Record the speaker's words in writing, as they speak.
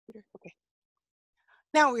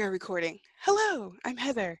Now we are recording. Hello, I'm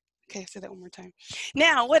Heather. Okay, say that one more time.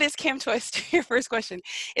 Now, what is CamTwist? Your first question.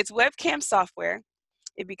 It's webcam software.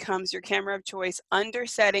 It becomes your camera of choice under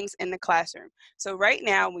settings in the classroom. So right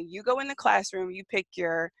now, when you go in the classroom, you pick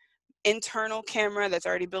your internal camera that's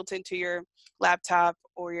already built into your laptop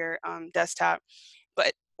or your desktop,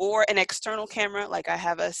 or an external camera, like I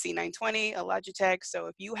have a C920, a Logitech. So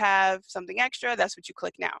if you have something extra, that's what you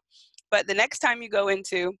click now. But the next time you go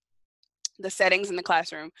into the settings in the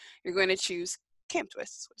classroom, you're going to choose CamTwist,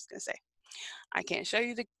 is what it's going to say. I can't show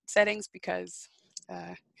you the settings because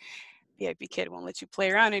VIP Kid won't let you play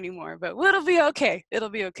around anymore, but it'll be okay. It'll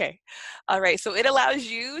be okay. All right, so it allows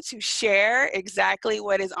you to share exactly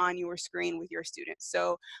what is on your screen with your students.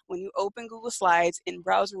 So when you open Google Slides in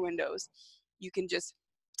browser windows, you can just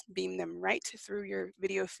beam them right through your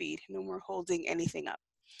video feed. No more holding anything up.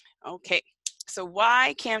 Okay, so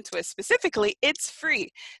why CamTwist? Specifically, it's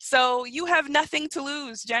free. So you have nothing to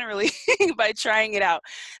lose generally by trying it out.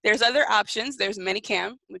 There's other options. There's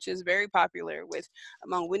ManyCam, which is very popular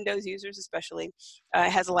among Windows users especially. It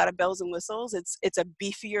has a lot of bells and whistles. It's a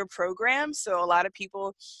beefier program, so a lot of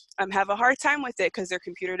people have a hard time with it because their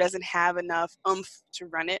computer doesn't have enough oomph to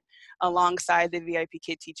run it alongside the VIP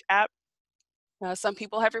Kid Teach app. Some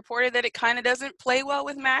people have reported that it kind of doesn't play well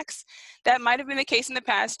with Macs. That might have been the case in the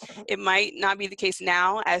past. It might not be the case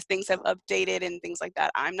now as things have updated and things like that.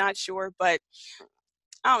 I'm not sure, but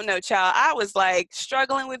I don't know, child. I was like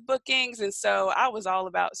struggling with bookings, and so I was all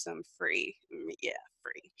about some free. Yeah,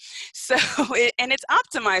 free. So, and it's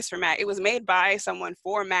optimized for Mac. It was made by someone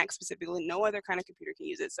for Mac specifically. No other kind of computer can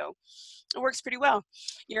use it. So it works pretty well.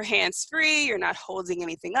 You're hands-free. You're not holding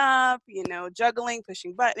anything up, juggling,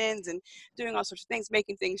 pushing buttons, and doing all sorts of things,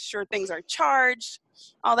 making sure things are charged,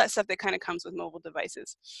 all that stuff that kind of comes with mobile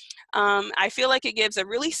devices. I feel like it gives a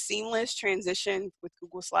really seamless transition with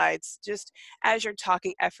Google Slides. Just as you're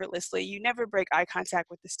talking effortlessly, you never break eye contact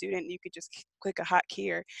with the student. You could just click a hotkey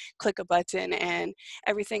or click a button and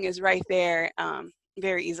everything is right there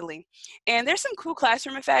very easily. And there's some cool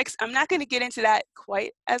classroom effects. I'm not going to get into that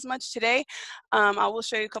quite as much today. I will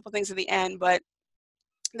show you a couple things at the end, but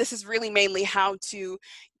this is really mainly how to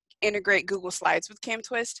integrate Google Slides with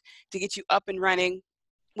CamTwist to get you up and running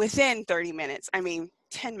within 30 minutes. I mean,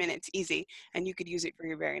 10 minutes easy, and you could use it for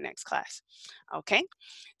your very next class. Okay,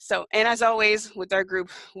 so, and as always with our group,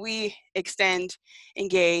 we extend,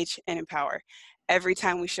 engage, and empower. Every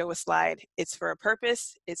time we show a slide, it's for a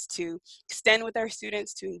purpose. It's to extend with our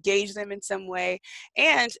students, to engage them in some way.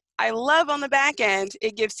 And I love on the back end,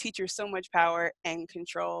 it gives teachers so much power and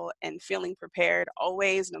control and feeling prepared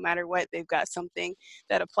always, no matter what. They've got something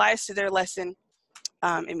that applies to their lesson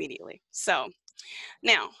immediately. So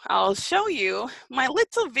now I'll show you my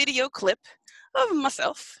little video clip of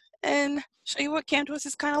myself and show you what CamTwist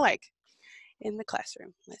is kind of like in the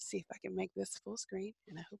classroom. Let's see if I can make this full screen,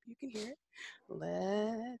 and I hope you can hear it.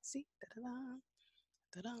 Let's see. Da-da-da.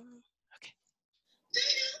 Da-da. Okay.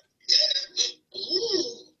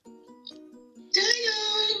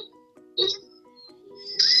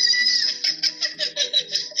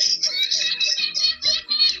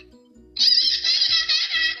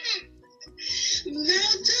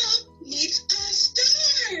 Lowdown needs a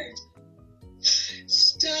star.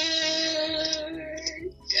 Star.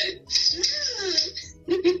 Good job.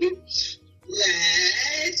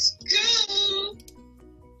 Let's go.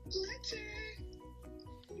 Flutter.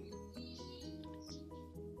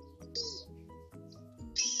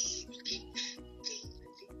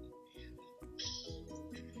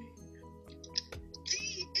 D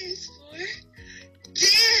is for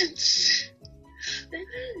dance.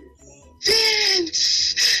 Dance.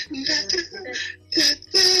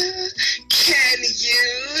 Can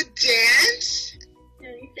you dance?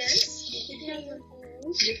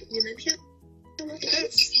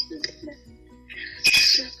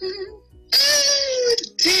 Oh,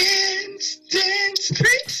 dance, dance.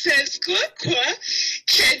 Princess Quaqua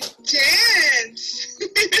can dance.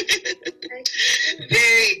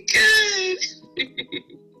 Very good.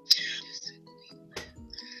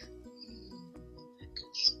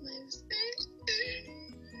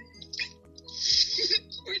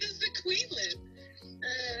 Where does the queen live?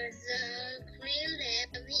 The queen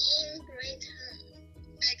lives in Great Hall.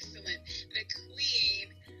 Excellent. The queen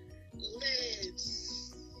lives.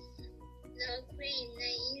 The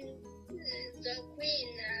queen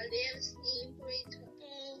lives in Great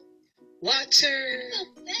Hall. Water.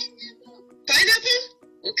 Pineapple. Pineapple?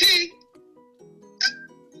 Okay.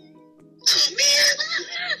 Oh, man.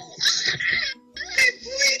 My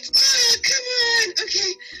points. Oh, come on.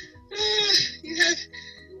 Okay.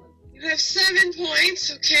 You have 7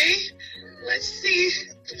 points. Okay. Let's see.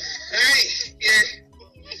 All right.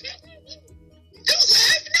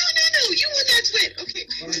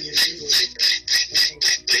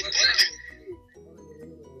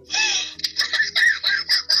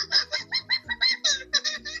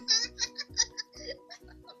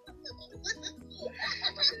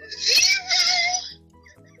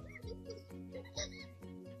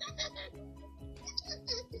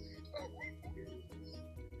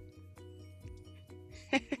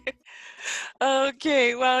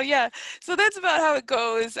 Okay, well, yeah. So that's about how it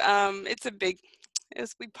goes.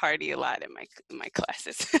 We party a lot in my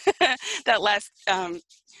classes. That last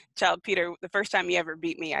child, Peter, the first time he ever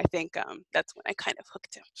beat me, I think that's when I kind of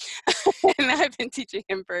hooked him. And I've been teaching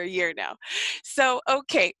him for a year now. So,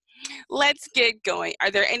 okay, let's get going.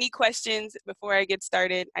 Are there any questions before I get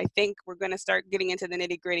started? I think we're going to start getting into the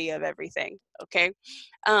nitty-gritty of everything, okay?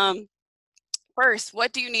 First,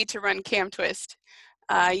 what do you need to run CamTwist?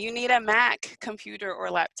 You need a Mac computer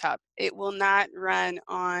or laptop. It will not run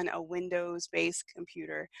on a Windows-based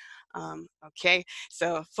computer. Okay,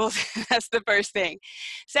 so that's the first thing.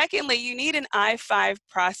 Secondly, you need an i5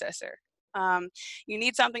 processor. You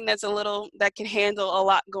need something that can handle a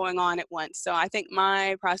lot going on at once. So I think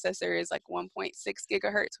my processor is like 1.6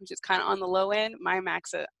 gigahertz, which is kind of on the low end. My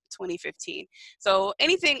Mac's a 2015. So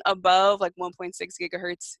anything above like 1.6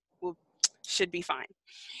 gigahertz should be fine.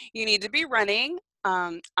 You need to be running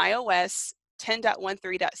iOS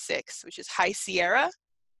 10.13.6, which is High Sierra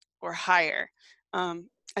or higher. I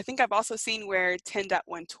think I've also seen where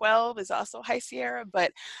 10.112 is also High Sierra,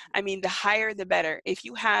 but I mean, the higher the better. If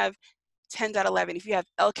you have 10.11, if you have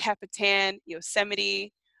El Capitan,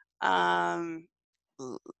 Yosemite, OS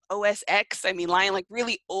X, I mean, Lion, like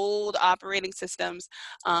really old operating systems,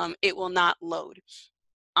 it will not load.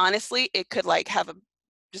 Honestly, it could like have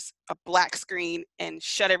just a black screen and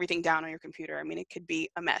shut everything down on your computer. I mean, it could be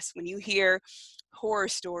a mess. When you hear horror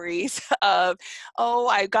stories of, oh,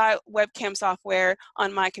 I got webcam software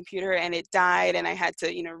on my computer and it died and I had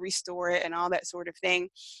to, restore it and all that sort of thing,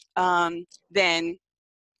 then,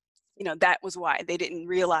 that was why. They didn't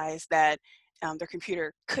realize that their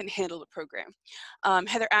computer couldn't handle the program.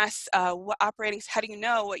 Heather asks, how do you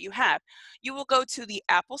know what you have? You will go to the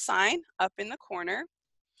Apple sign up in the corner,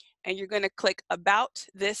 and you're going to click About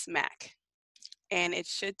This Mac, and it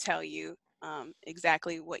should tell you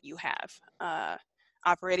exactly what you have.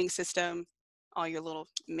 Operating system, all your little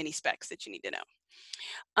mini specs that you need to know.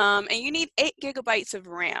 And you need 8 gigabytes of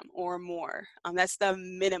RAM or more. That's the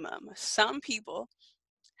minimum. Some people,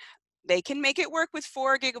 they can make it work with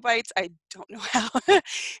 4 gigabytes. I don't know how,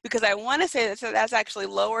 because I want to say that's actually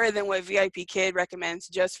lower than what VIP Kid recommends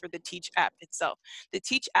just for the Teach app itself. The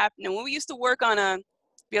Teach app, now when we used to work on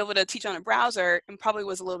be able to teach on a browser, and probably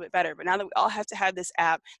was a little bit better, but now that we all have to have this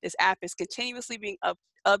app is continuously being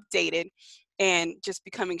updated and just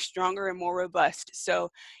becoming stronger and more robust. So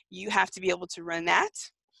you have to be able to run that.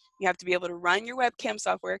 You have to be able to run your webcam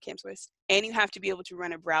software, CamTwist, and you have to be able to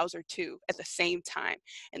run a browser too at the same time.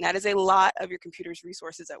 And that is a lot of your computer's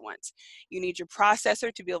resources at once. You need your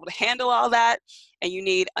processor to be able to handle all that, and you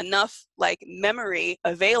need enough like memory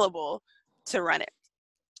available to run it.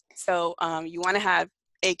 So you want to have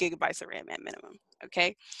 8 gigabytes of RAM at minimum,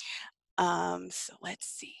 okay? So let's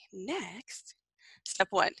see, next, step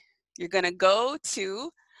 1, you're gonna go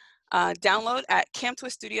to download at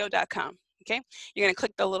camtwiststudio.com. Okay, you're going to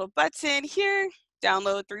click the little button here,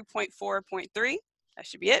 download 3.4.3. That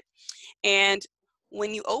should be it. And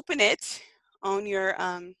when you open it on your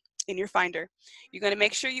in your Finder, you're going to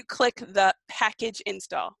make sure you click the package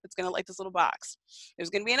install. It's going to like this little box. There's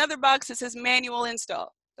going to be another box that says manual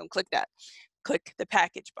install. Don't click that. Click the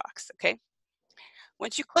package box. Okay.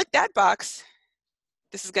 Once you click that box,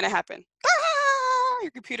 this is going to happen. Your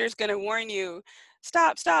computer is going to warn you.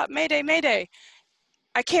 Stop, stop, mayday, mayday.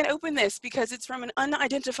 I can't open this because it's from an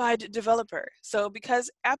unidentified developer. So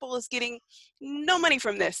because Apple is getting no money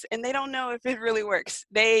from this and they don't know if it really works,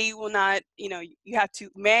 they will not, you have to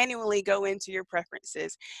manually go into your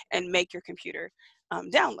preferences and make your computer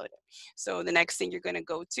download it. So the next thing you're going to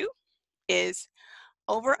go to is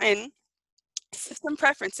over in System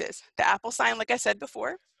Preferences, the Apple sign, like I said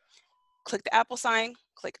before. Click the Apple sign,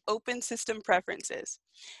 click Open System Preferences.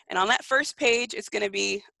 And on that first page, it's going to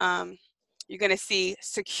be, you're going to see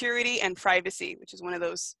Security and Privacy, which is one of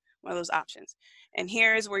those options. And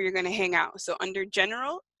here's where you're going to hang out. So under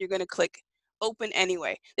General, you're going to click Open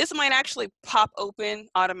Anyway. This might actually pop open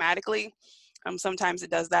automatically. Sometimes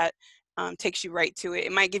it does that. Takes you right to it.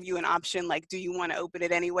 It might give you an option like, do you want to open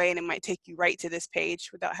it anyway? And it might take you right to this page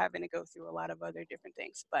without having to go through a lot of other different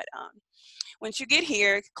things. But once you get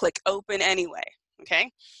here, click Open Anyway,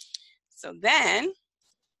 okay? So then,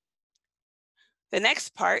 the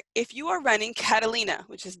next part, if you are running Catalina,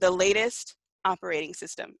 which is the latest operating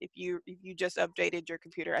system, if you just updated your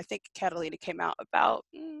computer, I think Catalina came out about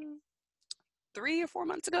 3 or 4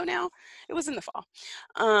 months ago now. It was in the fall.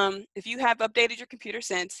 If you have updated your computer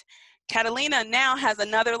since, Catalina now has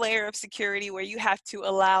another layer of security where you have to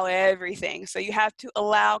allow everything. So you have to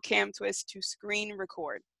allow CamTwist to screen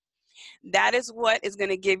record. That is what is going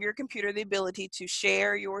to give your computer the ability to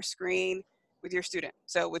share your screen with your student.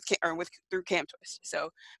 So through CamTwist. So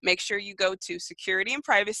make sure you go to security and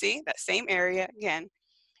privacy, that same area again,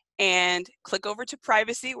 and click over to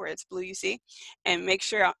privacy where it's blue, you see, and make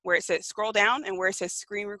sure where it says scroll down and where it says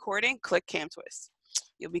screen recording, click CamTwist.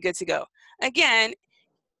 You'll be good to go. Again,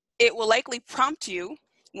 it will likely prompt you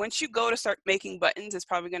once you go to start making buttons. It's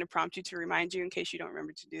probably going to prompt you to remind you in case you don't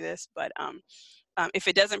remember to do this. But if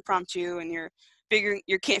it doesn't prompt you and you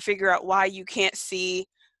can't figure out why you can't see,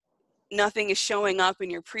 nothing is showing up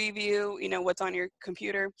in your preview, you know, what's on your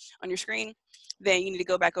computer, on your screen, then you need to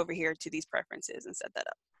go back over here to these preferences and set that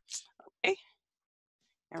up. Okay,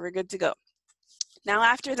 and we're good to go. Now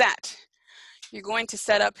after that, you're going to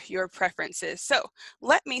set up your preferences. So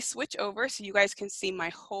let me switch over so you guys can see my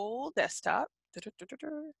whole desktop.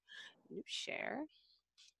 New share,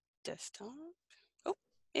 desktop. Oh,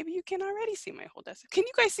 maybe you can already see my whole desktop. Can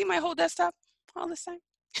you guys see my whole desktop all this time?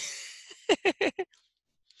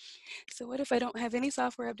 So what if I don't have any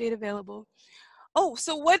software update available? Oh,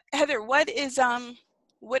 so what, Heather, what is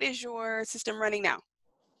your system running now?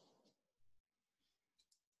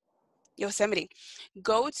 Yosemite.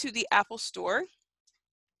 Go to the Apple Store,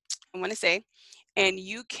 I want to say, and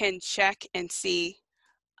you can check and see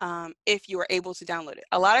if you are able to download it.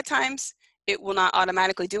 A lot of times it will not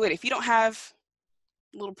automatically do it. If you don't have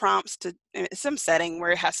little prompts to some setting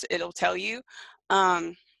where it'll tell you,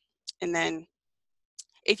 and then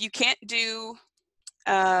if you can't do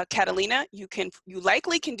Catalina, you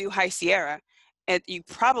likely can do High Sierra, and you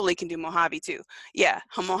probably can do Mojave too. Yeah,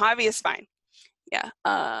 Mojave is fine. Yeah,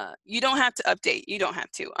 you don't have to update. You don't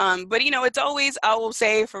have to. But you know, it's always, I will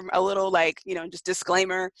say, from a little like, you know, just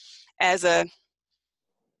disclaimer, as a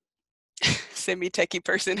semi-techie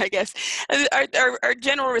person, I guess, our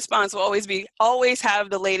general response will always be, always have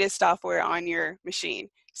the latest software on your machine.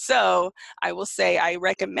 So I will say I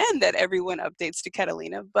recommend that everyone updates to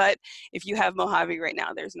Catalina, but if you have Mojave right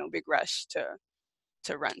now, there's no big rush to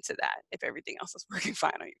run to that if everything else is working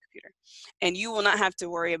fine on your computer. And you will not have to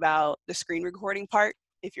worry about the screen recording part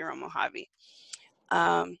if you're on Mojave.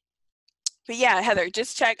 But yeah, Heather,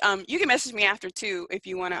 just check. You can message me after too if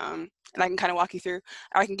you want to, and I can kind of walk you through.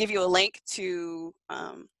 Or I can give you a link to, you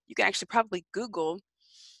can actually probably Google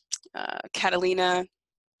Catalina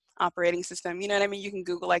operating system. You know what I mean? You can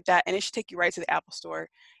Google like that and it should take you right to the Apple Store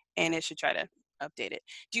and it should try to update it.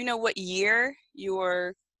 Do you know what year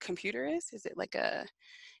your computer is? Is it like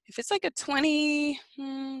if it's like a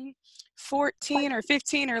 2014 or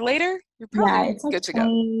 15 or later, you're probably it's like good to go.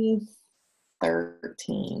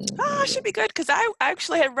 2013. Oh, it should be good because I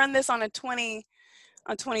actually had run this on a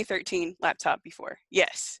 2013 laptop before.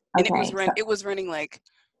 Yes, and Okay, it was running like,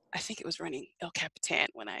 I think it was running El Capitan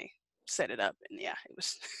when I set it up, and yeah, it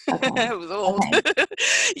was okay. it was old. Okay.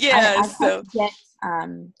 Yeah, I so get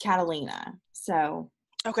Catalina. So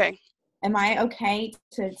okay. Am I okay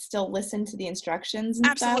to still listen to the instructions and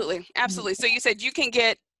Absolutely, stuff? absolutely. So you said you think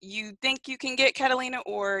you can get Catalina,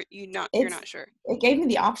 or you're not sure? It gave me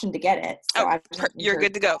the option to get it, so Oh, you're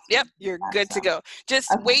good to go. Yep, you're good to go.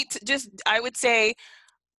 Just okay. I would say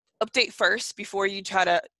update first before you try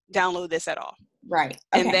to download this at all. Right.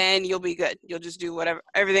 Okay. And then you'll be good. You'll just do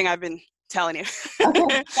everything I've been telling you.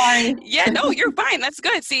 Okay, sorry. Yeah, no, you're fine. That's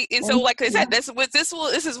good. See, and so like I said, this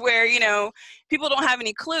is where, you know, people don't have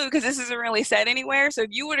any clue because this isn't really said anywhere. So if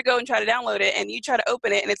you were to go and try to download it and you try to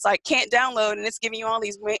open it and it's like can't download and it's giving you all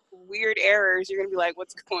these weird errors, you're gonna be like,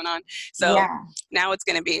 what's going on? So now it's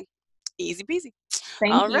gonna be easy peasy.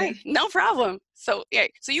 Thank you. Right, no problem. So yeah,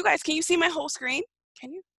 so you guys, can you see my whole screen?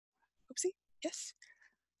 Can you? Oopsie. Yes.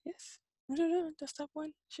 Yes. Desktop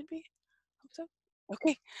one should be. Hope so.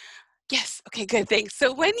 Okay. Yes. Okay, good. Thanks.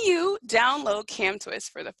 So when you download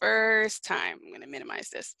CamTwist for the first time, I'm going to minimize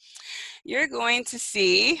this. You're going to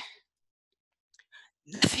see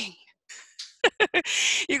nothing.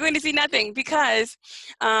 You're going to see nothing because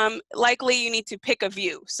likely you need to pick a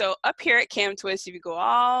view. So up here at CamTwist, if you go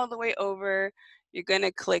all the way over, you're going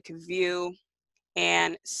to click View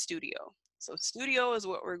and Studio. So Studio is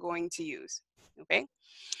what we're going to use. Okay.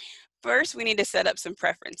 First, we need to set up some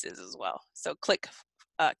preferences as well. So click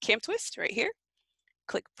CamTwist right here,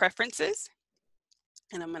 click Preferences,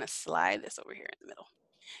 and I'm going to slide this over here in the middle.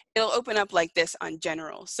 It'll open up like this on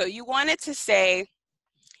General. So you want it to say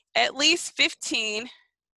at least 15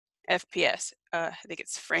 FPS. I think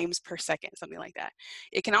it's frames per second, something like that.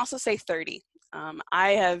 It can also say 30.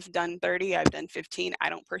 I have done 30, I've done 15. I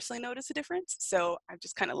don't personally notice a difference, so I've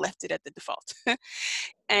just kind of left it at the default.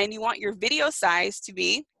 And you want your video size to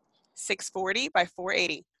be 640 by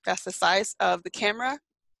 480. That's the size of the camera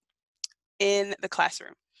in the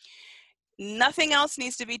classroom. Nothing else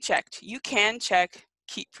needs to be checked. You can check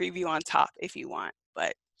keep preview on top if you want,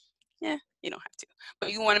 but yeah, You don't have to.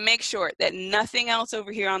 But you want to make sure that nothing else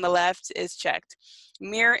over here on the left is checked.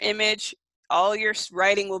 Mirror image, all your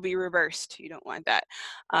writing will be reversed. You don't want that.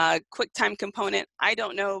 QuickTime component, I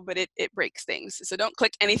don't know, but it breaks things. So don't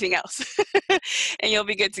click anything else and you'll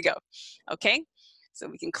be good to go. Okay, so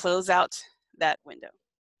we can close out that window.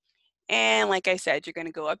 And like I said, you're going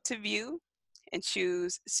to go up to view and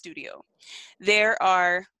choose studio.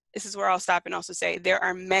 This is where I'll stop and also say there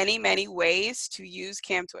are many, many ways to use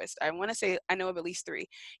CamTwist. I want to say I know of at least 3.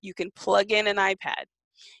 You can plug in an iPad.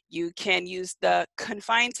 You can use the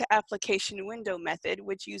confined to application window method,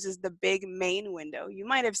 which uses the big main window. You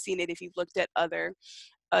might have seen it if you've looked at other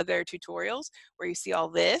tutorials where you see all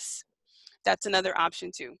this. That's another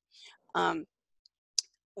option too.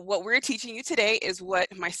 What we're teaching you today is what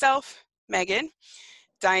myself, Megan,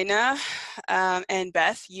 Dinah, and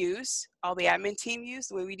Beth use, all the admin team use,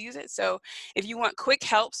 the way we use it. So if you want quick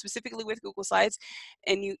help specifically with Google Slides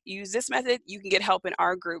and you use this method, you can get help in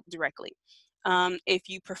our group directly. If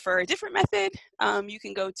you prefer a different method, you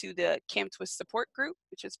can go to the CamTwist support group,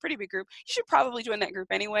 which is a pretty big group. You should probably join that group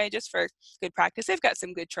anyway, just for good practice. They've got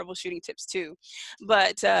some good troubleshooting tips too.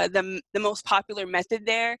 But the most popular method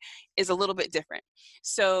there is a little bit different.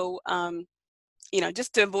 So you know,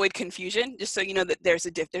 just to avoid confusion, just so you know that there's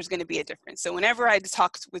going to be a difference. So whenever I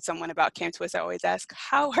talk with someone about CamTwist, I always ask,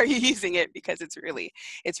 how are you using it? Because it's really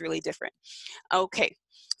different. Okay,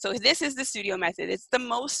 so this is the studio method. It's the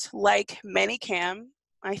most like ManyCam,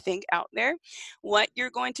 I think, out there. What you're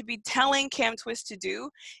going to be telling CamTwist to do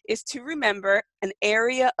is to remember an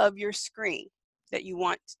area of your screen that you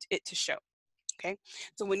want it to show. Okay,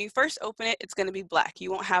 so when you first open it, it's going to be black. You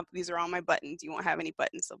won't have, these are all my buttons. You won't have any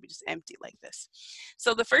buttons. They'll be just empty like this.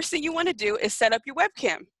 So the first thing you want to do is set up your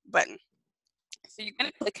webcam button. So you're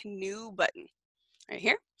going to click new button right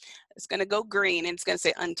here. It's going to go green and it's going to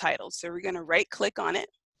say untitled. So we're going to right click on it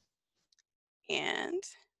and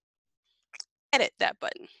edit that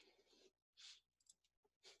button.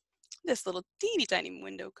 This little teeny tiny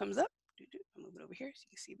window comes up. I'll move it over here so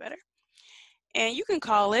you can see better. And you can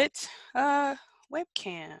call it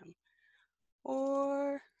webcam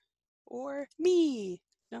or me,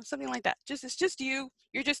 you know, something like that. It's just you.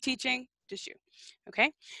 You're just teaching, just you.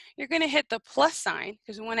 Okay. You're going to hit the plus sign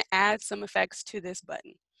because we want to add some effects to this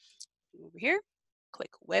button. Over here,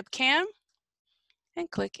 click webcam and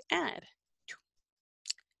click add.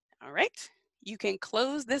 All right. You can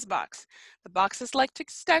close this box. The boxes like to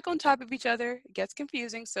stack on top of each other. It gets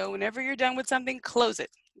confusing. So whenever you're done with something, close it.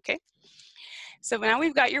 Okay. So now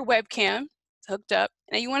we've got your webcam hooked up,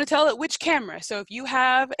 and you want to tell it which camera. So if you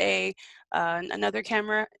have another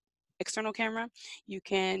camera, external camera, you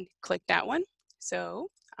can click that one. So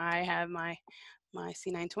I have my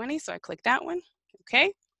C920, so I click that one.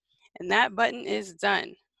 Okay, and that button is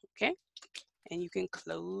done. Okay, and you can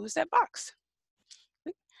close that box.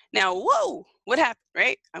 Now, whoa, what happened,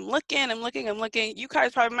 right? I'm looking. You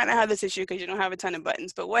guys probably might not have this issue because you don't have a ton of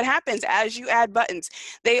buttons, but what happens as you add buttons,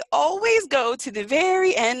 they always go to the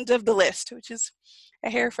very end of the list, which is a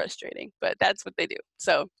hair frustrating, but that's what they do.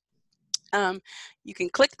 So you can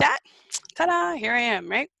click that, ta-da, here I am,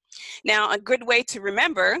 right? Now, a good way to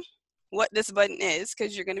remember what this button is,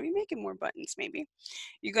 because you're gonna be making more buttons maybe,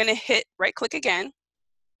 you're gonna hit right click again,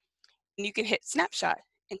 and you can hit snapshot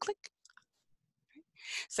and click.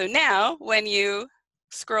 So now when you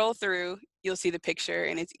scroll through, you'll see the picture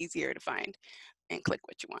and it's easier to find and click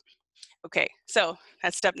what you want. Okay, so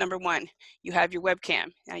that's step number 1. You have your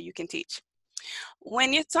webcam, now you can teach.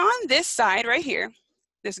 When it's on this side right here,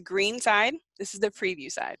 this green side, this is the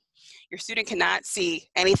preview side. Your student cannot see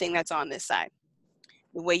anything that's on this side.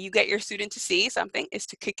 The way you get your student to see something is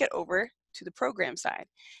to kick it over to the program side.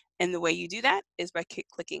 And the way you do that is by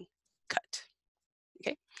clicking cut.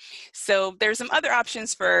 Okay, so there's some other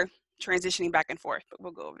options for transitioning back and forth, but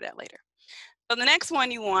we'll go over that later. So the next one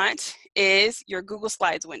you want is your Google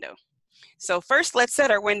Slides window. So first, let's set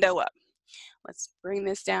our window up. Let's bring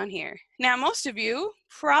this down here. Now, most of you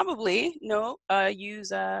probably know use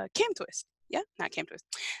CamTwist. Yeah, not CamTwist.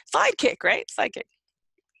 SlideKick, right? SlideKick.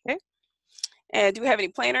 Okay. And do we have any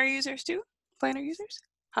planner users too? Planner users?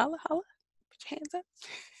 Holla, holla. Put your hands up.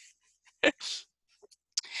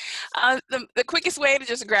 The quickest way to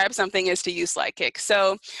just grab something is to use SlideKick.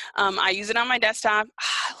 So I use it on my desktop.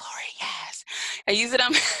 Lori, yes. I use it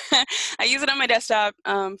on I use it on my desktop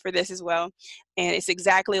for this as well, and it's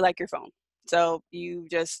exactly like your phone. So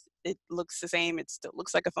it looks the same. It still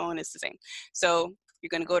looks like a phone. It's the same. So you're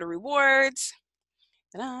going to go to rewards.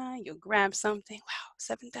 You'll grab something. Wow,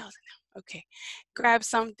 7,000 now. Okay, grab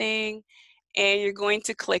something, and you're going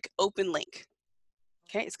to click Open Link.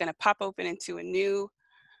 Okay, it's going to pop open into a new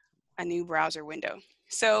browser window.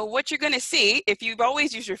 So what you're going to see, if you've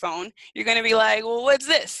always used your phone, you're going to be like, well, what's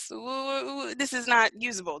this? This is not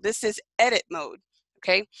usable. This is edit mode.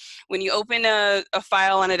 Okay, when you open a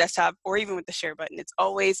file on a desktop or even with the share button, it's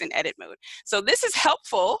always in edit mode. So this is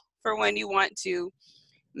helpful for when you want to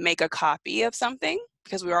make a copy of something,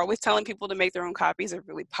 because we were always telling people to make their own copies of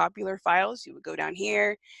really popular files. You would go down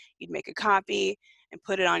here, you'd make a copy and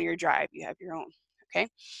put it on your drive. You have your own. Okay,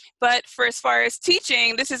 but for as far as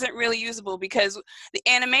teaching, this isn't really usable because the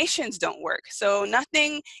animations don't work. So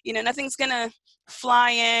nothing, you know, nothing's gonna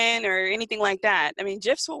fly in or anything like that. I mean,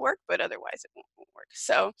 GIFs will work, but otherwise it won't work.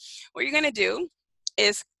 So what you're gonna do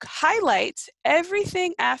is highlight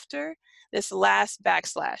everything after this last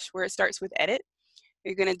backslash where it starts with edit.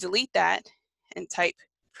 You're gonna delete that and type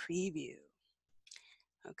preview.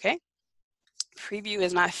 Okay, preview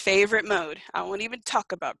is my favorite mode. I won't even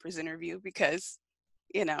talk about presenter view because,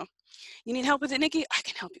 you know, you need help with it, Nikki? I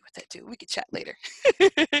can help you with that too. We could chat later.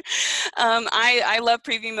 I love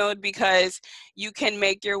preview mode because you can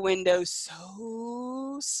make your window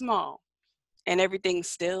so small and everything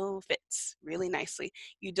still fits really nicely.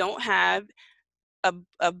 You don't have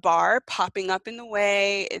a bar popping up in the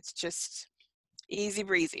way. It's just easy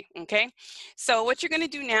breezy, okay? So what you're gonna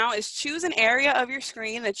do now is choose an area of your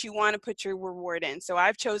screen that you wanna put your reward in. So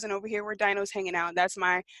I've chosen over here where Dino's hanging out. That's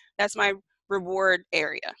my reward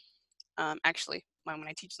area. Actually, when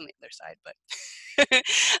I teach on the other side, but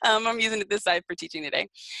I'm using it this side for teaching today.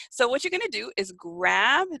 So what you're gonna do is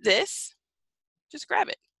grab this, just grab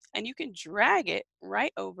it, and you can drag it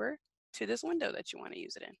right over to this window that you wanna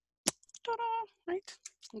use it in. Ta-da, right?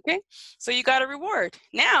 Okay, so you got a reward.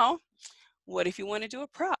 Now, what if you want to do a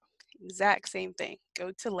prop? Exact same thing.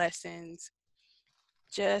 Go to lessons,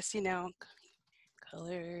 just, you know,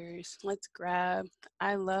 colors. Let's grab,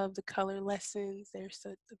 I love the color lessons.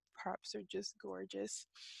 The props are just gorgeous.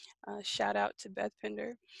 Shout out to Beth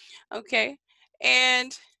Pinder. Okay,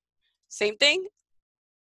 and same thing.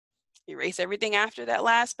 Erase everything after that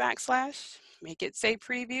last backslash. Make it say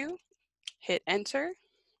preview. Hit enter.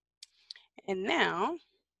 And now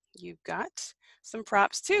you've got some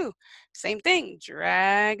props too. Same thing,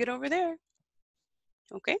 drag it over there.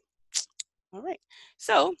 Okay, all right.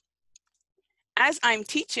 So as I'm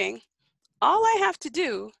teaching, all I have to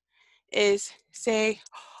do is say,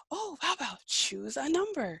 oh, how about choose a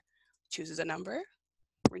number? Chooses a number,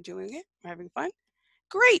 we're doing it, we're having fun.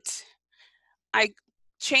 Great, I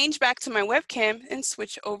change back to my webcam and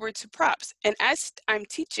switch over to props. And as I'm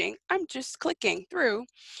teaching, I'm just clicking through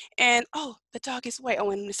and, oh, the dog is white. I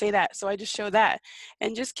wanted to say that. So I just show that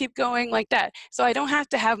and just keep going like that. So I don't have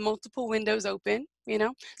to have multiple windows open, you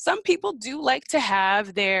know. Some people do like to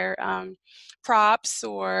have their props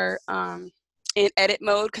or in edit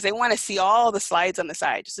mode because they want to see all the slides on the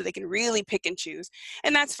side so they can really pick and choose.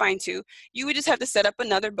 And that's fine too. You would just have to set up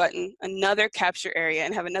another button, another capture area,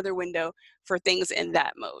 and have another window for things in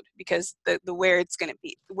that mode, because the where it's going to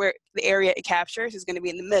be, where the area it captures is going to be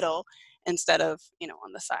in the middle instead of, you know,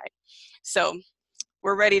 on the side. So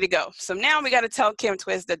we're ready to go. So now we got to tell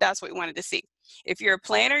CamTwist that that's what we wanted to see. If you're a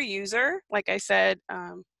planner user, like I said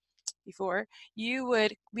before, you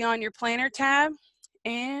would be on your planner tab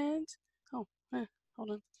and, oh, hold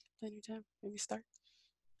on, planner tab, maybe start.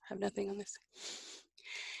 I have nothing on this.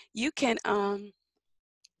 You can,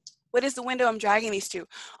 what is the window I'm dragging these to?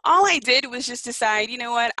 All I did was just decide, you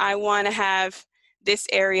know what, I want to have this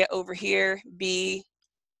area over here be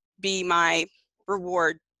my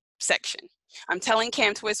reward section. I'm telling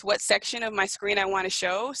CamTwist what section of my screen I want to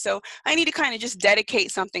show, so I need to kind of just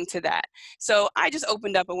dedicate something to that. So I just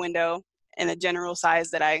opened up a window in a general size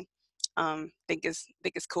that I think is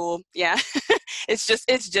cool. Yeah, it's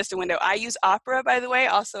just a window. I use Opera, by the way.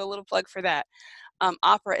 Also a little plug for that.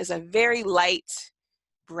 Opera is a very light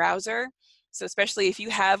browser, so especially if you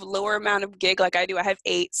have lower amount of gig like I do, I have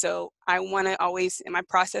 8, so I want to always, and my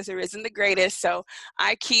processor isn't the greatest, so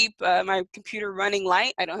I keep my computer running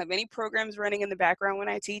light. I don't have any programs running in the background when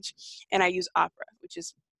I teach, and I use Opera, which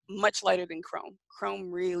is much lighter than Chrome. Chrome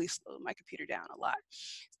really slowed my computer down a lot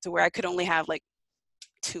to where I could only have like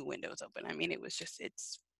 2 windows open. I mean,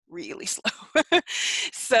 it's really slow.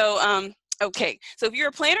 So okay, so if you're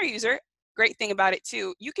a planner user, great thing about it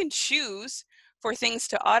too, you can choose for things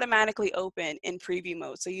to automatically open in preview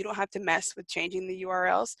mode, so you don't have to mess with changing the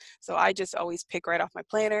URLs. So I just always pick right off my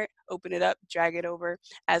planner, open it up, drag it over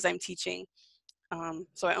as I'm teaching.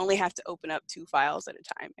 So I only have to open up 2 files at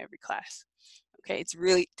a time every class. Okay, it's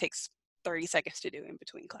really takes 30 seconds to do in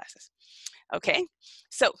between classes. Okay,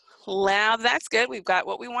 so now that's good. We've got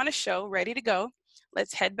what we want to show ready to go.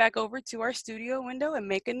 Let's head back over to our studio window and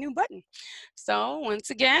make a new button. So once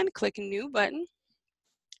again, click new button.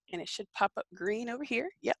 and it should pop up green over here.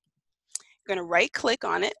 Yep. You're gonna right click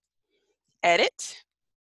on it, edit.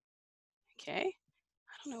 Okay.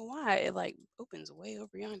 I don't know why it like opens way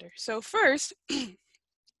over yonder. So first,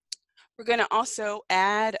 we're gonna also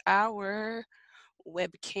add our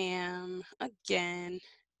webcam again,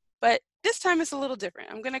 but this time it's a little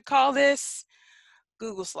different. I'm gonna call this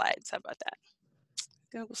Google Slides. How about that?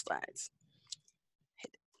 Google Slides.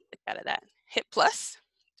 Hit out of that. Hit plus.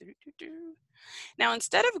 Now,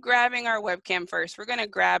 instead of grabbing our webcam first, we're gonna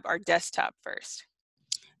grab our desktop first.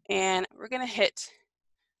 And we're gonna hit,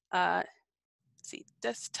 let's see,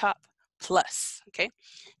 desktop plus, okay?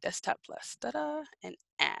 Desktop plus, ta-da, and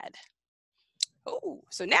add. Oh,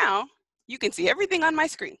 so now you can see everything on my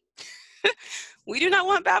screen. We do not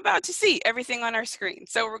want Bao Bao to see everything on our screen.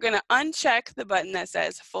 So we're gonna uncheck the button that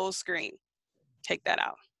says full screen. Take that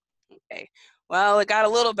out, okay? Well, it got a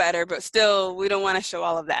little better, but still, we don't want to show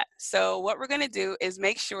all of that. So what we're going to do is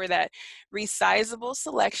make sure that resizable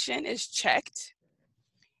selection is checked,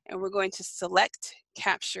 and we're going to select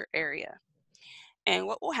capture area. And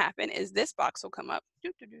what will happen is this box will come up,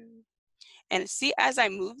 and see, as I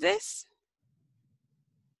move this,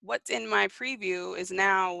 what's in my preview is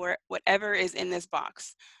now whatever is in this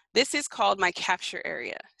box. This is called my capture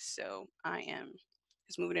area. So I am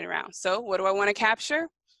just moving it around. So what do I want to capture?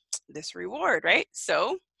 This reward, right?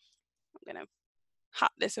 So I'm gonna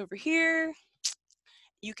hop this over here.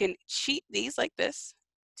 You can cheat these like this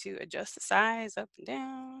to adjust the size up and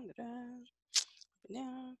down, up and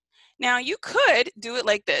down. Now you could do it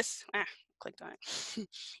like this. Clicked on it.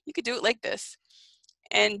 You could do it like this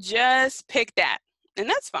and just pick that, and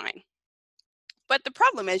that's fine. But the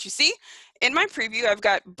problem is, you see, in my preview, I've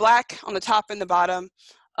got black on the top and the bottom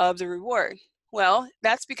of the reward. Well,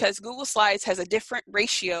 that's because Google Slides has a different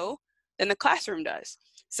ratio than the classroom does.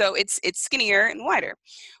 So it's skinnier and wider.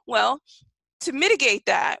 Well, to mitigate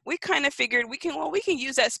that, we kind of figured we can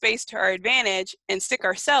use that space to our advantage and stick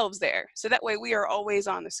ourselves there. So that way we are always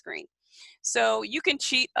on the screen. So you can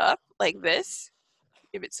cheat up like this,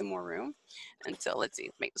 give it some more room until, let's see,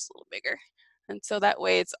 make this a little bigger. Until that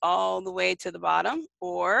way it's all the way to the bottom,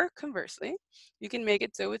 or conversely, you can make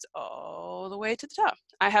it so it's all the way to the top.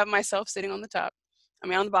 I have myself sitting on the top. I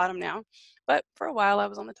mean on the bottom now, but for a while I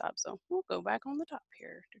was on the top, so we'll go back on the top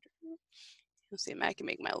here. You'll see, I can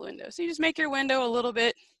make my window. So you just make your window a little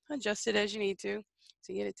bit, adjust it as you need to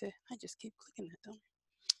get it to, I just keep clicking that, don't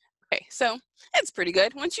I? Okay, so it's pretty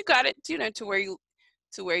good. Once you got it, you know, to where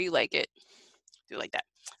you like it, do like that,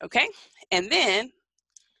 okay? And then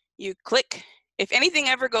you click. If anything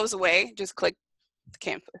ever goes away, just click the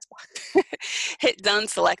CamTwist block. Hit done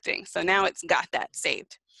selecting. So now it's got that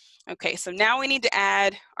saved. Okay, so now we need to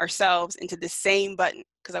add ourselves into the same button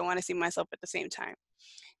because I want to see myself at the same time.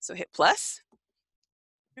 So hit plus.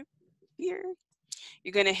 Here.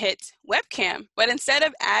 You're going to hit webcam, but instead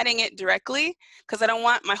of adding it directly, because I don't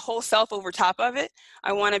want my whole self over top of it,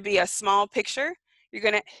 I want to be a small picture. You're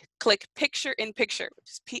going to click picture in picture, which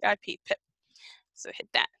is PIP, pip. So hit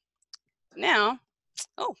that. Now,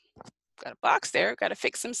 oh, got a box there, got to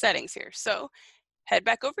fix some settings here. So head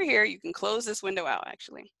back over here. You can close this window out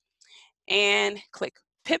actually, and click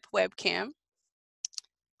pip webcam,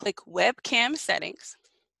 click webcam settings.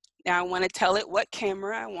 Now I want to tell it what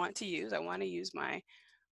camera I want to use. I want to use my,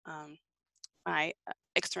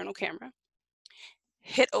 external camera.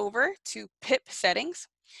 Hit over to pip settings.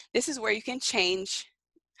 This is where you can change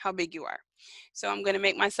how big you are. So I'm going to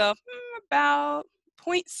make myself about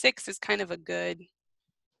 0.6 is kind of a good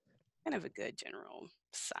general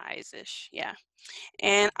size-ish, yeah.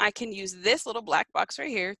 And I can use this little black box right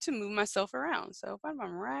here to move myself around. So if I'm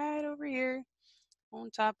right over here on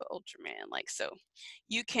top of Ultraman, like so,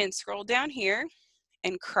 you can scroll down here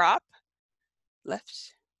and crop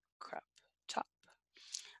left, crop top.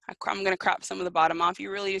 I'm going to crop some of the bottom off. You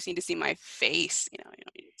really just need to see my face, you don't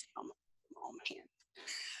need to see all my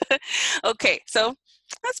hand. Okay, so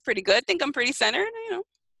that's pretty good. I think I'm pretty centered, you know.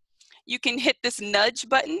 You can hit this nudge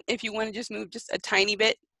button if you want to just move just a tiny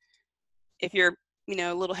bit. If you're, you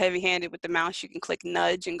know, a little heavy-handed with the mouse, you can click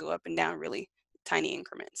nudge and go up and down really tiny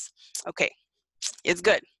increments. Okay, it's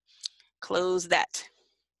good. Close that.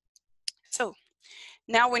 So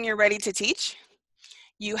now when you're ready to teach,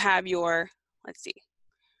 you have your, let's see,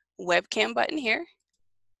 webcam button here,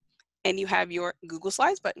 and you have your Google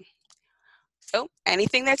Slides button. So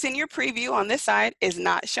anything that's in your preview on this side is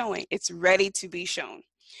not showing. It's ready to be shown.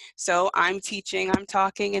 So I'm teaching, I'm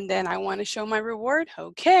talking, and then I want to show my reward.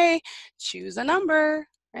 Okay, choose a number,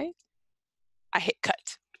 right? I hit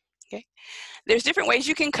cut, okay? There's different ways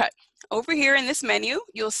you can cut. Over here in this menu,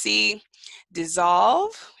 you'll see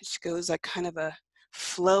dissolve, which goes like kind of a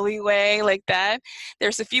flowy way like that.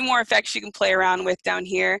 There's a few more effects you can play around with down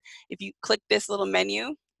here. If you click this little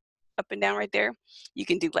menu up and down right there, you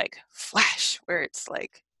can do like flash, where it's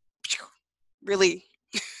like really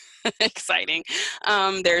exciting.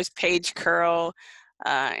 There's page curl,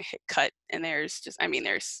 hit cut, and there's just, I mean,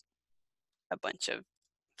 there's a bunch of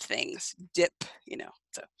things, dip, you know.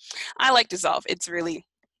 So I like dissolve. It's really,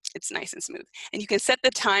 it's nice and smooth. And you can set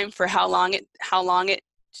the time for how long it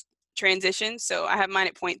transitions. So I have mine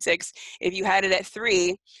at 0.6. If you had it at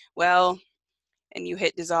 3, well, and you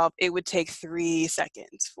hit dissolve, it would take 3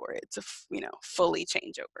 seconds for it to, you know, fully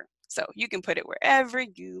change over. So you can put it wherever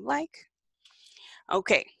you like.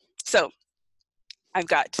 Okay, so I've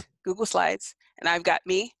got Google Slides and I've got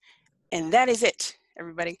me, and that is it,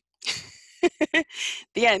 everybody.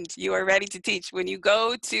 The end. You are ready to teach. When you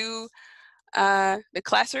go to the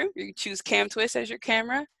classroom, you choose CamTwist as your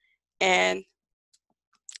camera, and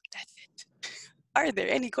that's it. Are there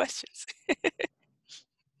any questions?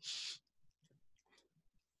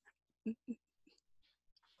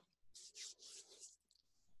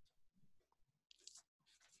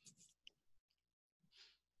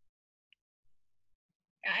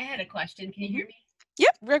 I had a question. Can you hear me?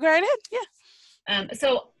 Yep, go right ahead. Yeah.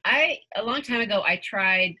 So a long time ago, I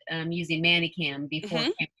tried using Manicam before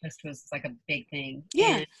CamTwist was like a big thing.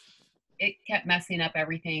 Yeah. And it kept messing up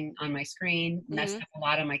everything on my screen, messed up a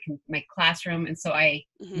lot of my classroom. And so I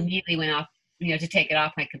immediately went off, you know, to take it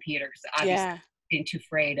off my computer because obviously I was getting too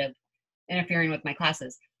afraid of interfering with my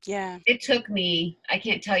classes. Yeah. It took me, I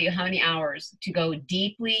can't tell you how many hours to go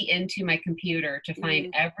deeply into my computer to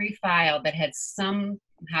find every file that had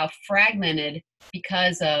somehow fragmented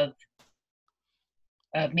because of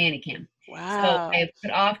Manicam. Wow. So I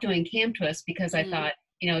put off doing CamTwist because I thought,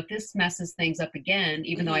 you know, if this messes things up again,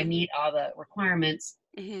 even though I meet all the requirements,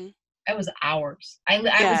 it was hours. I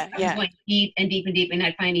was going deep and deep and deep, and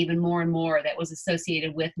I'd find even more and more that was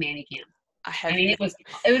associated with Manicam. I mean, it was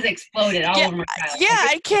exploded all over my file. Yeah,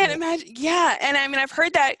 I can't imagine. Yeah, and I mean, I've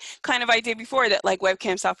heard that kind of idea before, that like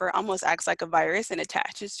webcam software almost acts like a virus and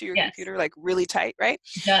attaches to your computer like really tight, right?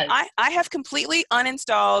 It does. I have completely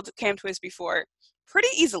uninstalled CamTwist before pretty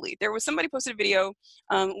easily. There was somebody posted a video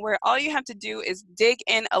where all you have to do is dig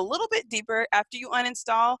in a little bit deeper after you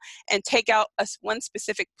uninstall and take out one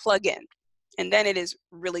specific plugin. And then it is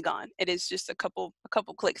really gone. It is just a couple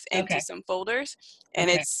clicks into some folders, and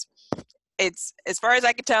it's as far as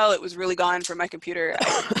I could tell, it was really gone from my computer.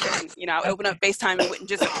 You know, I open up FaceTime, it wouldn't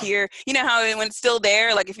just appear. You know how when it's still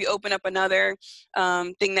there, like if you open up another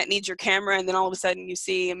thing that needs your camera, and then all of a sudden you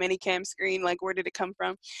see a Manicam screen, like where did it come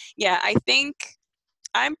from? Yeah,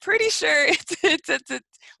 I'm pretty sure it's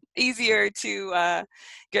easier to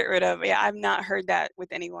get rid of. Yeah, I've not heard that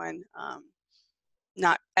with anyone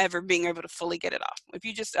not ever being able to fully get it off. If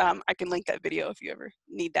you just, I can link that video if you ever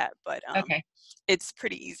need that, but it's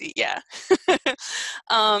pretty easy, yeah.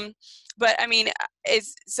 But I mean,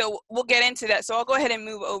 so we'll get into that. So I'll go ahead and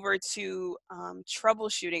move over to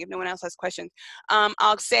troubleshooting if no one else has questions.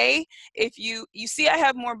 I'll say, if you see I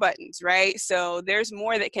have more buttons, right? So there's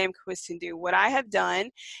more that CamTwist can do. What I have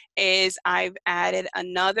done is I've added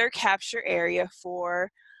another capture area for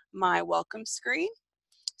my welcome screen.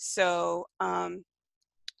 So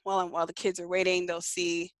while the kids are waiting, they'll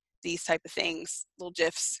see these type of things, little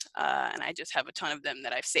GIFs, and I just have a ton of them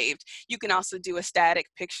that I've saved. You can also do a static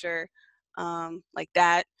picture like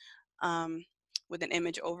that with an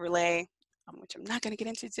image overlay, which I'm not going to get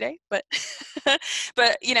into today, but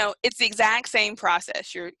but you know, it's the exact same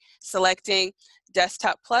process. You're selecting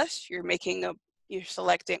desktop plus, you're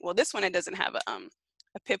selecting, well, this one, it doesn't have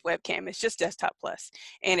a PIP webcam, it's just desktop plus,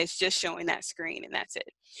 and it's just showing that screen, and that's it.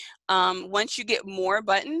 Once you get more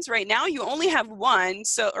buttons, right now you only have one,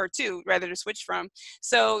 or two rather, to switch from,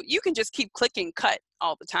 so you can just keep clicking cut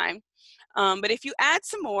all the time. But if you add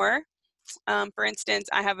some more, for instance,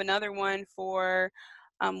 I have another one for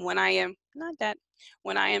when I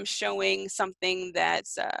am showing something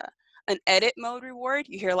that's an edit mode reward.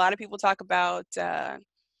 You hear a lot of people talk about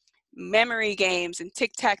memory games and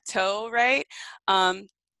tic-tac-toe, right?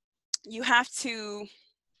 You have to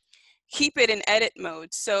keep it in edit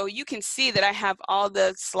mode. So you can see that I have all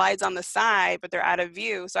the slides on the side, but they're out of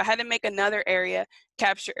view. So I had to make another area,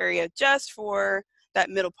 capture area, just for that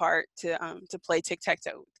middle part to play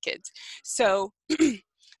tic-tac-toe with kids. So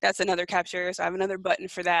that's another capture area. So I have another button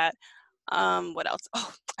for that. What else?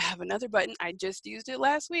 Oh, I have another button. I just used it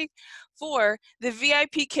last week for the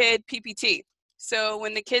VIP Kid PPT. So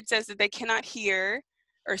when the kid says that they cannot hear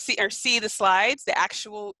or see the slides, the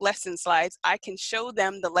actual lesson slides, I can show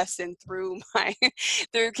them the lesson through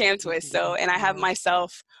through CamTwist. So, and I have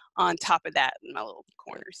myself on top of that in my little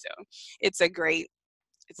corner. So it's a great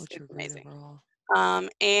it's your grade amazing. overall?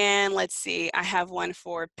 And let's see, I have one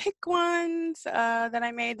for pick ones that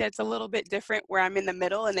I made that's a little bit different, where I'm in the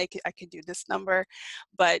middle and I could do this number,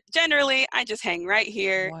 but generally I just hang right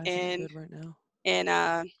here Why isn't it good right now?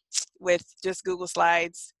 with just Google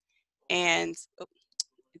Slides, and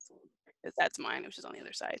that's mine, which is on the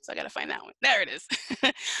other side, so I gotta find that one. There it is.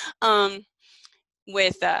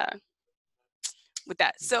 With that.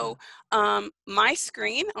 So my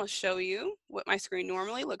screen, I'll show you what my screen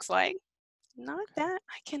normally looks like. Not that,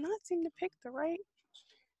 I cannot seem to pick the right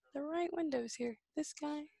windows here. This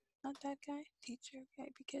guy, not that guy. Teacher,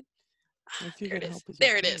 okay, be good. If you There get it help is. with There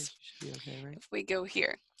your it page, is. you should be okay, right? If we go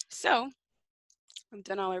here. So I've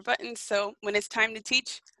done all our buttons. So when it's time to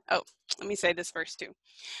teach, oh, let me say this first too.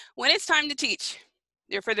 When it's time to teach,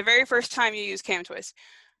 for the very first time you use CamTwist,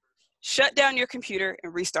 shut down your computer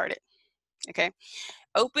and restart it, okay?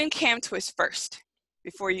 Open CamTwist first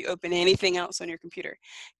before you open anything else on your computer.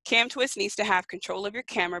 CamTwist needs to have control of your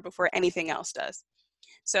camera before anything else does.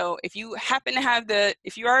 So if you happen to have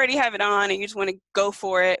if you already have it on and you just want to go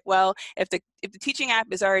for it, well, if the teaching app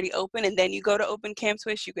is already open and then you go to open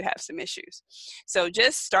CamTwist, you could have some issues. So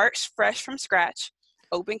just start fresh from scratch,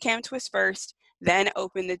 open CamTwist first, then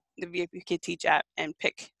open the VIP Kid Teach app and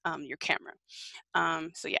pick your camera.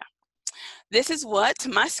 So yeah. This is what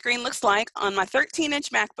my screen looks like on my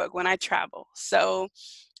 13-inch MacBook when I travel. So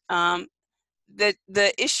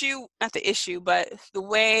the issue, not the issue, but the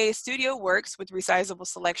way Studio works with resizable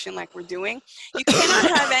selection like we're doing, you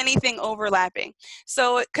cannot have anything overlapping.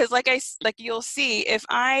 So, because like you'll see, if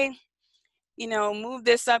I, move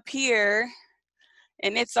this up here,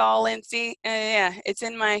 and it's all in, yeah, it's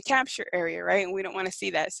in my capture area, right? And we don't want to see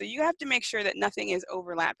that. So you have to make sure that nothing is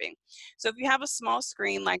overlapping. So if you have a small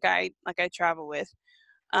screen like I travel with,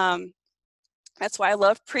 that's why I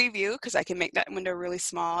love Preview, because I can make that window really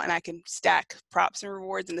small and I can stack props and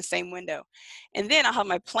rewards in the same window. And then I'll have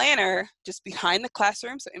my planner just behind the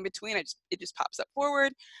classroom. So in between, it just pops up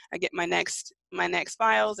forward. I get my next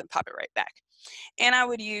files and pop it right back. And I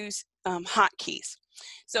would use hotkeys.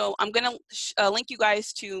 So I'm going to link you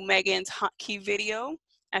guys to Megan's hotkey video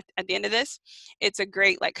at the end of this. It's a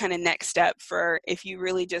great kind of next step for if you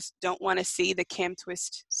really just don't want to see the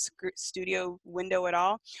CamTwist Studio window at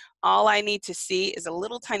all. All I need to see is a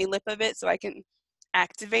little tiny lip of it so I can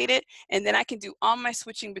activate it, and then I can do all my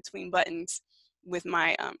switching between buttons with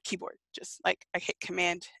my keyboard. Just like I hit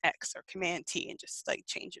Command X or Command T and just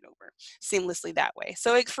change it over seamlessly that way.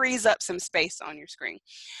 So it frees up some space on your screen.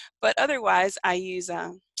 But otherwise, I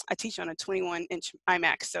teach on a 21-inch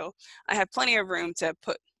iMac, so I have plenty of room to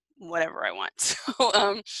put whatever I want. So,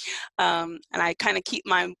 and I kind of keep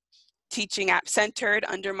my teaching app centered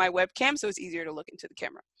under my webcam, so it's easier to look into the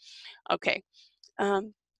camera. Okay.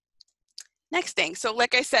 Next thing, so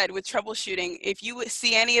like I said, with troubleshooting, if you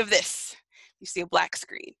see any of this, you see a black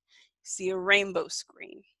screen, you see a rainbow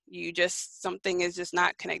screen, something is just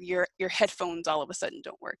not connected, your headphones all of a sudden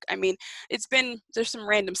don't work. I mean, there's some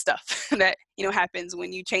random stuff that happens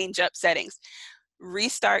when you change up settings.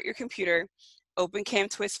 Restart your computer, open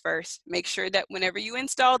CamTwist first, make sure that whenever you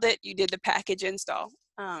installed it, you did the package install.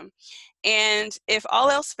 And if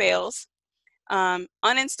all else fails,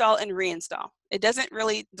 uninstall and reinstall. It doesn't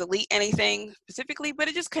really delete anything specifically, but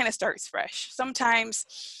it just kind of starts fresh. Sometimes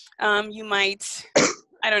you might,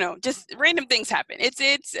 I don't know, just random things happen.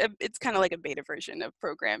 It's kind of like a beta version of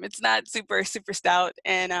program. It's not super stout,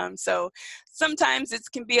 and so sometimes it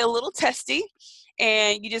can be a little testy,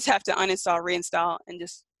 and you just have to uninstall, reinstall, and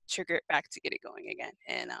just trigger it back to get it going again.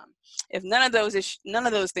 And if none of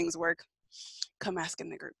those things work, come ask in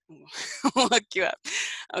the group. We'll look you up.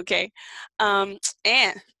 Okay. And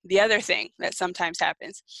the other thing that sometimes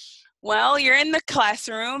happens, well, you're in the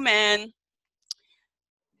classroom and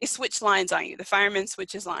they switch lines on you. The fireman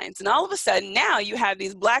switches lines. And all of a sudden now you have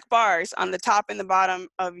these black bars on the top and the bottom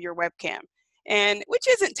of your webcam. And which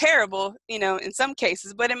isn't terrible, in some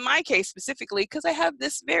cases, but in my case specifically, because I have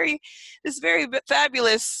this very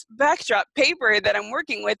fabulous backdrop paper that I'm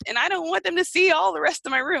working with, and I don't want them to see all the rest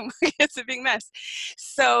of my room. It's a big mess.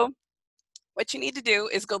 So what you need to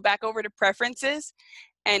do is go back over to Preferences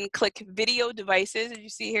and click Video Devices, as you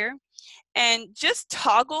see here, and just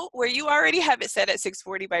toggle where you already have it set at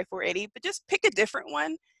 640 by 480, but just pick a different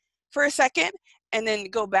one for a second, and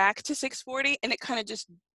then go back to 640, and it kind of just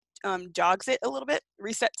jogs it a little bit,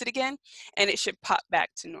 resets it again, and it should pop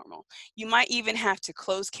back to normal. You might even have to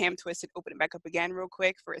close CamTwist and open it back up again real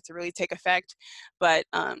quick for it to really take effect, but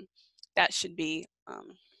that should be all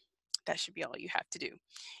you have to do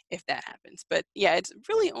if that happens. But yeah, it's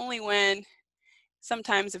really only when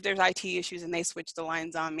sometimes if there's IT issues and they switch the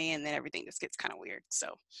lines on me, and then everything just gets kind of weird.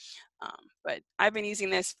 So But I've been using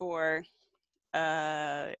this for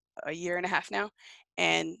a year and a half now,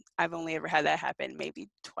 and I've only ever had that happen maybe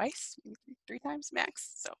twice, maybe three times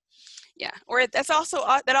max. So yeah, or that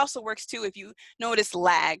also works too if you notice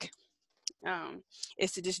lag,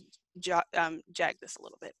 is to just jag this a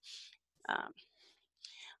little bit.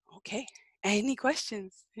 Okay, any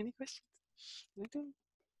questions? Any questions?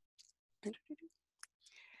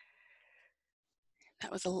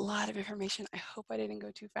 That was a lot of information. I hope I didn't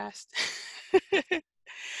go too fast.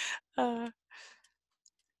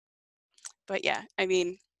 But yeah, I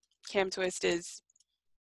mean, CamTwist is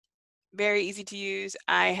very easy to use.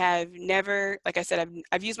 I have never, like I said,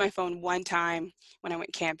 I've used my phone one time when I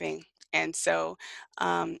went camping, and so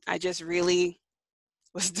I just really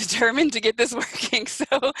was determined to get this working. So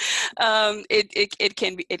it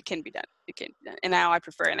can be done. It can be done, and now I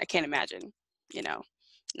prefer it. And I can't imagine,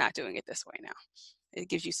 not doing it this way now. It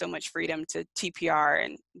gives you so much freedom to TPR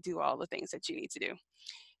and do all the things that you need to do.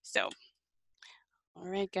 So, all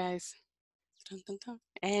right, guys. Dun, dun, dun.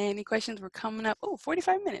 Any questions? We're coming up. Oh,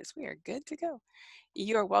 45 minutes. We are good to go.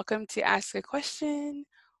 You are welcome to ask a question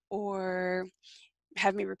or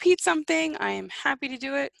have me repeat something. I am happy to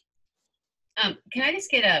do it. Can I just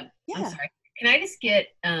get I'm sorry. Can I just get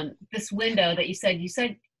this window that you said,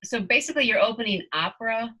 so basically you're opening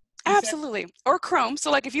Opera? Absolutely. Or Chrome.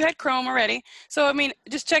 So like if you had Chrome already. So I mean,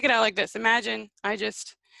 just check it out like this. Imagine I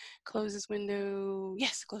just close this window.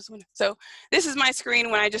 Yes, close the window. So this is my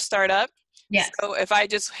screen when I just start up. Yes. So if I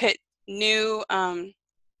just hit new,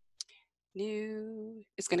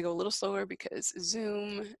 it's going to go a little slower because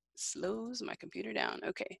Zoom slows my computer down.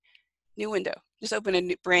 Okay. New window. Just open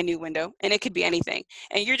a brand new window, and it could be anything.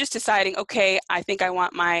 And you're just deciding, okay, I think I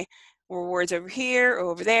want my rewards over here or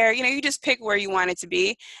over there. You just pick where you want it to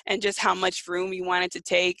be and just how much room you want it to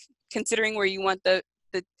take, considering where you want the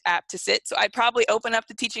app to sit. So I'd probably open up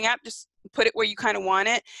the teaching app, just put it where you kind of want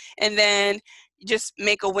it, and then just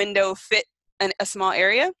make a window fit a small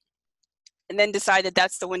area, and then decide that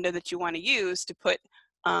that's the window that you want to use to put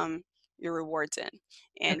your rewards in,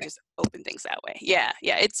 and just open things that way. Yeah,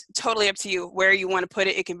 it's totally up to you where you want to put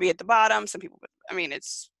it. It can be at the bottom. Some people,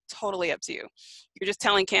 it's totally up to you. You're just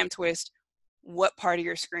telling CamTwist what part of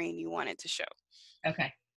your screen you want it to show.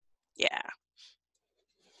 Okay. Yeah.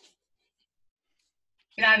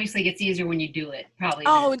 It obviously gets easier when you do it, probably.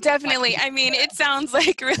 Oh, definitely. It sounds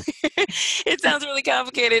like it sounds really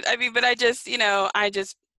complicated. But I just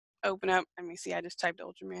open up. See, I just typed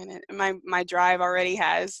Ultraman, and my drive already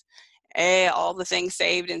has all the things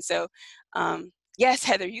saved. And so, yes,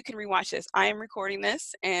 Heather, you can rewatch this. I am recording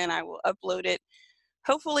this, and I will upload it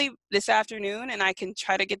hopefully this afternoon, and I can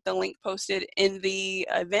try to get the link posted in the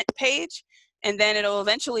event page, and then it'll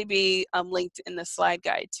eventually be linked in the slide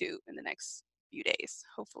guide too in the next few days.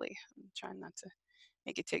 Hopefully, I'm trying not to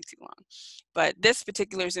make it take too long. But this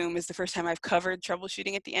particular Zoom is the first time I've covered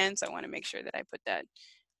troubleshooting at the end, so I want to make sure that I put that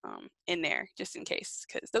in there just in case,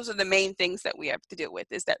 because those are the main things that we have to deal with,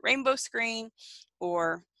 is that rainbow screen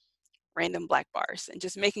or random black bars, and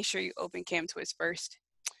just making sure you open CamTwist first,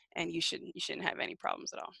 and you shouldn't have any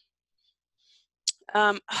problems at all.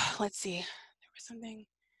 Let's see, there was something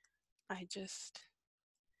I just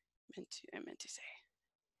meant to say,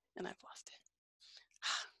 and I've lost it.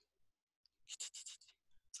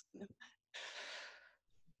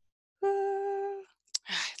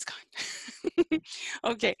 It's gone.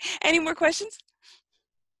 Okay, any more questions?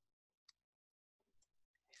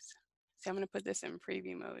 So I'm going to put this in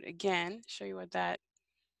preview mode again, show you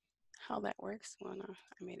how that works. Well, no,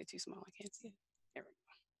 I made it too small. I can't see it. There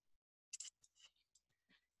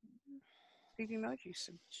we go. Preview mode, you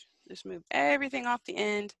just move everything off the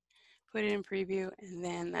end, put it in preview, and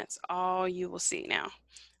then that's all you will see now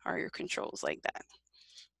are your controls like that.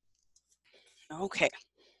 Okay.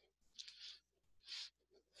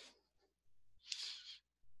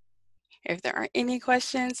 If there are any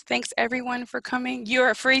questions, thanks everyone for coming. You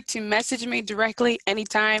are free to message me directly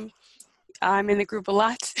anytime. I'm in the group a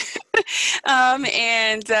lot.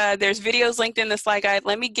 And there's videos linked in the slide guide.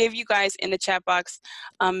 Let me give you guys in the chat box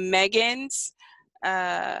Megan's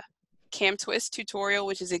CamTwist tutorial,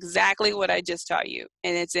 which is exactly what I just taught you.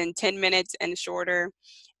 And it's in 10 minutes and shorter.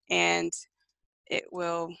 And it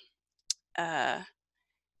will get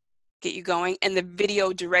you going. And the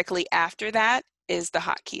video directly after that is the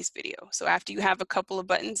hotkeys video. So after you have a couple of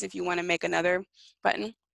buttons, if you want to make another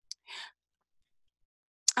button.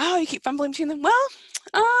 Oh, you keep fumbling between them. Well,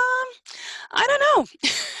 I don't know.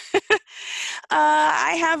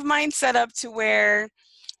 I have mine set up to where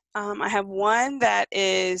I have one that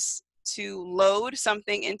is to load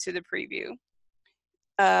something into the preview.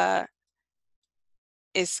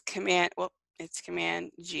 Is command, well, it's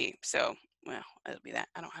Command G. So, well, it'll be that.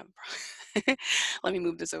 I don't have a problem. Let me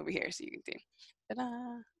move this over here so you can see.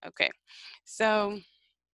 Ta-da. Okay, so,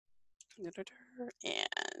 and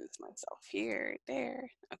myself here, there.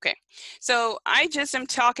 Okay, so I just am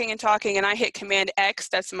talking and talking, and I hit Command X.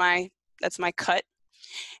 That's my cut,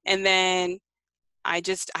 and then I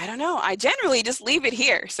don't know. I generally just leave it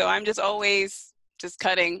here. So I'm just always just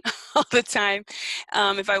cutting all the time.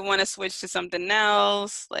 If I want to switch to something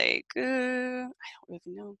else, like, I don't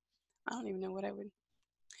even know. I don't even know what I would.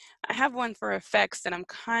 I have one for effects that I'm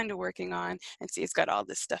kind of working on. And see, it's got all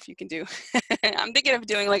this stuff you can do. I'm thinking of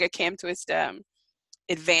doing like a CamTwist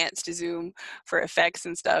advanced zoom for effects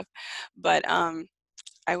and stuff. But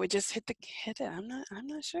I would just hit it. I'm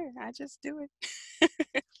not sure. I just do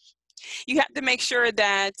it. You have to make sure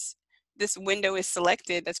that this window is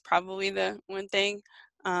selected. That's probably the one thing.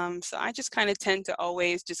 So I just kind of tend to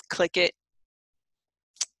always just click it,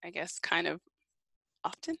 I guess, kind of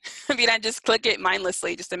often. I mean, I just click it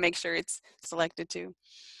mindlessly just to make sure it's selected too.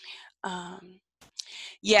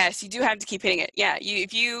 Yes, you do have to keep hitting it. Yeah,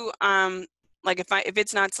 if you like if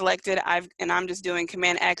it's not selected, and I'm just doing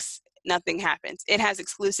Command X, nothing happens. It has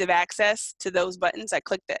exclusive access to those buttons. I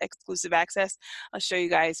click the exclusive access. I'll show you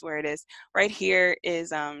guys where it is. Right here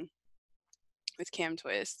is with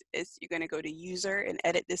CamTwist is you're going to go to user and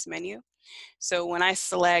edit this menu. So when I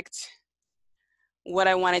select what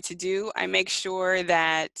I wanted to do, I make sure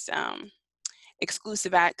that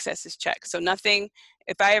exclusive access is checked. So nothing,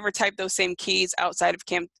 if I ever type those same keys outside of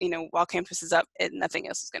while CamTwist is up, nothing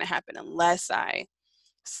else is going to happen unless I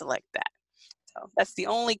select that. So that's the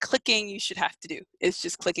only clicking you should have to do. It's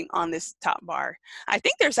just clicking on this top bar. I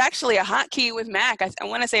think there's actually a hotkey with Mac. I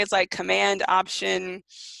want to say it's like Command Option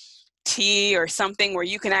T or something where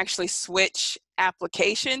you can actually switch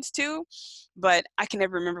applications to, but I can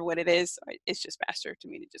never remember what it is. It's just faster to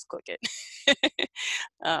me to just click it.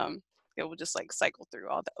 It will just like cycle through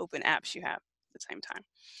all the open apps you have at the same time.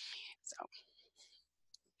 So,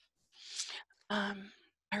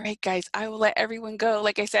 all right, guys, I will let everyone go.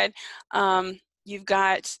 Like I said, you've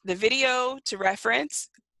got the video to reference,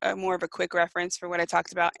 more of a quick reference for what I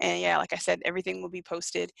talked about. And yeah, like I said, everything will be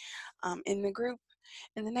posted in the group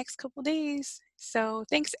in the next couple days. So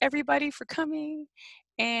thanks everybody for coming,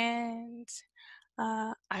 and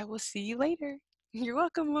I will see you later. You're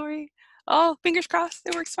welcome, Lori. Oh, fingers crossed,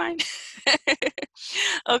 it works fine.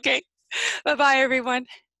 Okay, bye-bye everyone.